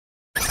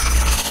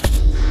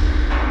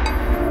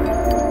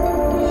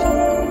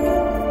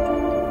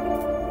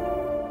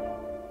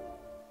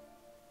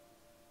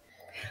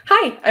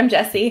Hi, I'm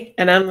Jessie.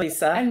 And I'm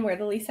Lisa. And we're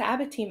the Lisa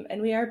Abbott team.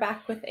 And we are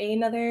back with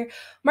another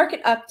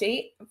market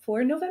update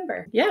for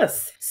November.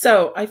 Yes.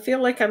 So I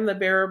feel like I'm the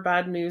bearer of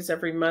bad news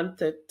every month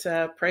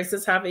that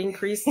prices have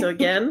increased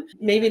again.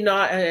 Maybe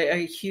not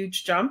a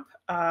huge jump,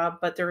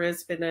 but there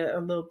has been a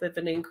little bit of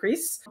an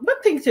increase.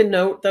 One thing to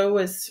note, though,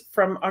 is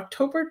from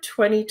October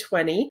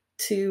 2020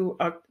 to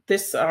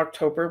this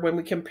October, when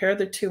we compare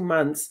the 2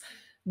 months,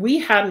 we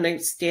had an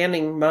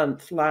outstanding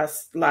month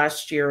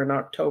last year in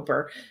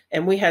October,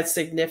 and we had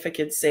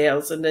significant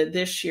sales. And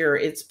this year,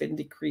 it's been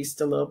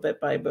decreased a little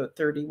bit by about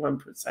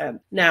 31%.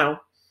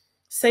 Now,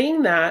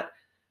 saying that,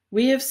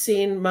 we have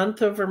seen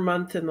month over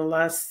month in the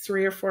last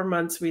 3 or 4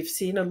 months, we've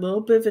seen a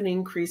little bit of an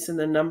increase in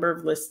the number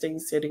of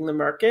listings hitting the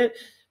market,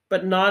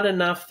 but not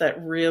enough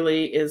that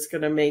really is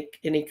going to make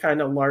any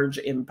kind of large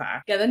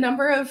impact. Yeah, the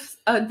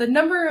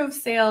number of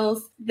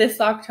sales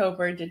this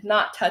October did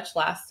not touch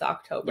last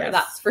October. Yes.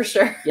 That's for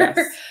sure. Yes.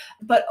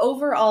 But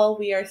overall,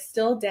 we are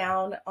still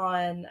down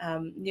on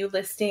new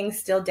listings,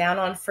 still down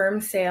on firm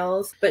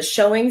sales, but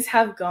showings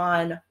have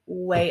gone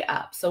way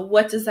up. So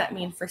what does that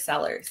mean for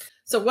sellers?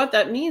 So what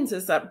that means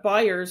is that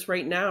buyers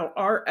right now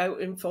are out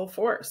in full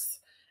force.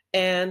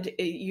 And,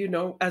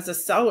 as a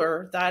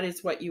seller, that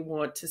is what you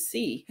want to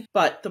see.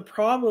 But the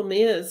problem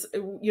is,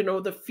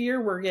 the fear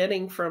we're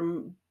getting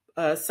from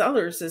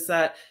sellers is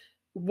that,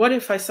 what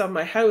if I sell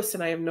my house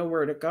and I have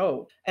nowhere to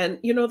go? And,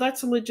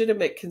 that's a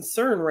legitimate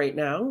concern right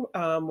now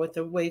with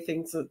the way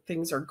things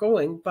are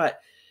going. But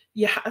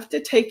you have to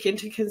take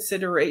into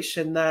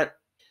consideration that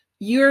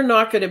you're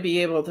not going to be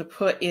able to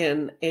put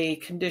in a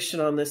condition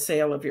on the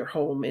sale of your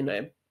home in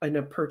a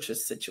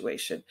purchase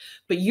situation,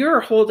 but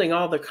you're holding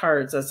all the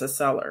cards as a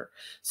seller.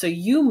 So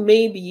you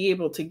may be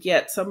able to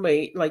get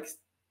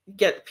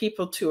get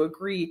people to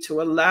agree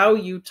to allow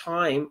you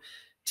time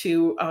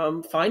to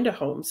find a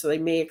home. So they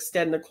may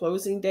extend the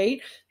closing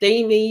date.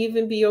 They may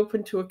even be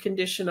open to a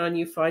condition on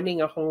you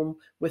finding a home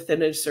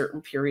within a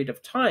certain period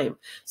of time.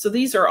 So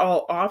these are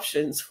all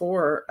options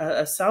for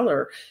a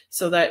seller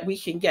so that we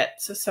can get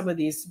to some of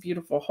these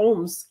beautiful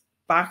homes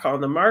back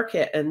on the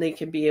market, and they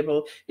can be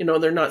able,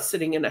 they're not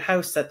sitting in a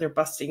house that they're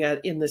busting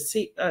at in the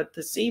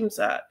seams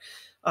at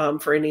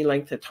for any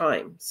length of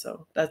time.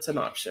 So that's an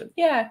option.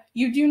 Yeah,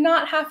 you do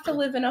not have to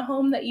live in a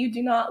home that you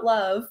do not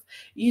love.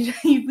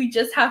 We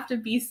just have to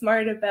be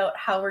smart about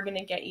how we're going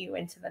to get you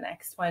into the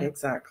next one.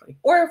 Exactly.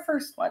 Or a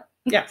first one.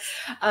 Yeah.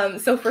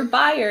 So for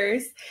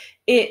buyers,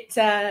 it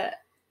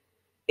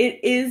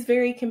is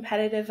very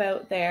competitive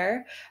out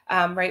there,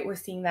 right? We're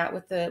seeing that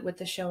with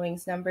the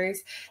showings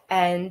numbers,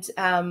 and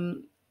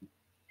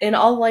in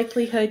all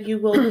likelihood, you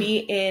will be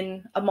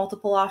in a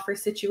multiple offer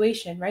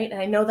situation, right? And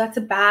I know that's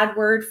a bad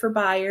word for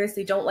buyers.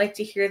 They don't like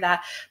to hear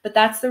that, but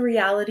that's the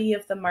reality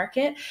of the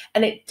market.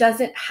 And it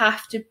doesn't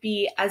have to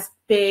be as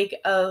big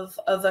of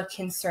a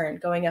concern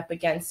going up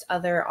against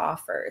other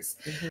offers.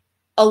 Mm-hmm.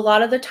 A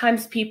lot of the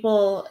times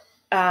people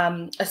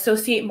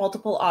associate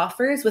multiple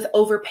offers with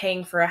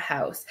overpaying for a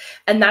house.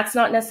 And that's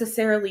not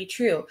necessarily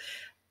true.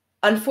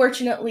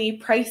 Unfortunately,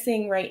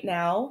 pricing right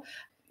now,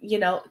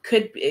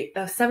 could be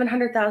a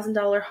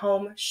 $700,000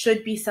 home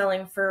should be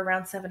selling for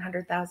around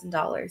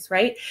 $700,000,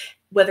 right?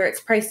 Whether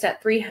it's priced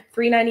at $399,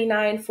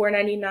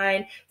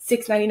 $499,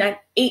 $699,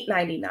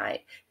 $899.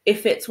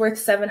 If it's worth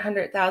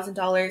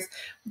 $700,000,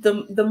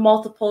 the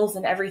multiples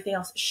and everything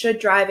else should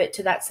drive it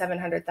to that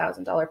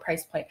 $700,000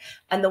 price point.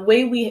 And the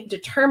way we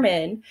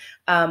determine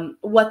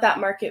what that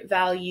market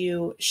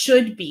value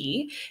should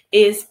be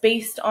is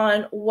based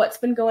on what's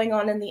been going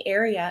on in the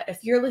area.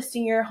 If you're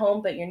listing your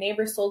home, but your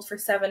neighbor sold for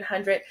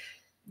 $700,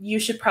 you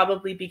should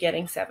probably be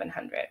getting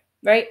 $700,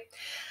 right?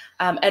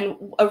 And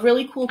a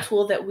really cool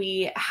tool that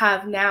we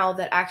have now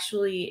that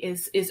actually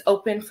is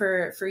open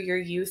for your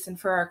use and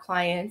for our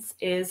clients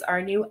is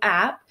our new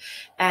app.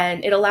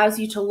 And it allows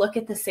you to look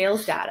at the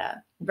sales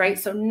data, right?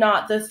 So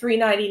not the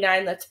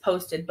 $399 that's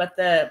posted, but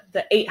the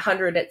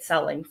 $800 it's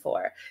selling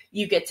for.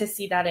 You get to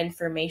see that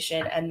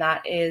information, and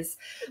that is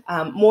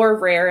more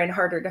rare and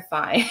harder to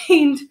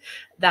find,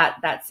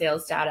 that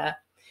sales data.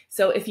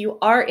 So if you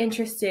are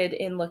interested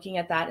in looking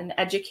at that and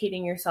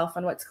educating yourself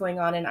on what's going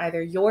on in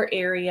either your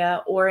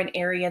area or an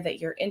area that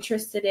you're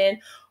interested in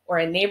or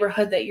a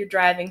neighborhood that you're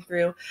driving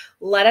through,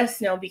 let us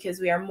know,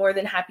 because we are more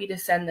than happy to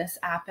send this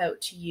app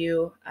out to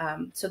you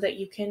so that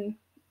you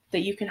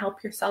can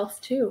help yourself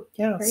too.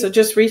 Yeah. Right? So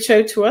just reach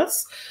out to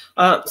us.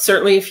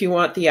 Certainly if you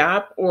want the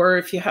app, or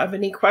if you have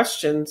any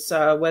questions,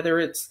 whether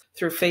it's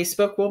through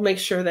Facebook, we'll make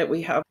sure that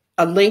we have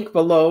a link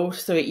below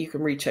so that you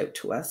can reach out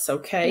to us.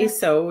 Okay. Yeah.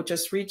 So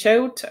just reach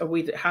out.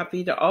 We'd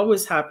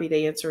always happy to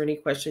answer any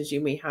questions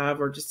you may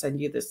have, or just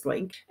send you this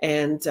link.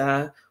 And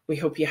we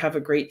hope you have a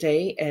great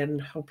day,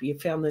 and hope you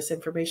found this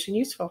information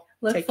useful.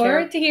 Look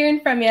forward to hearing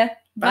from you.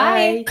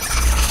 Bye.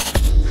 Bye.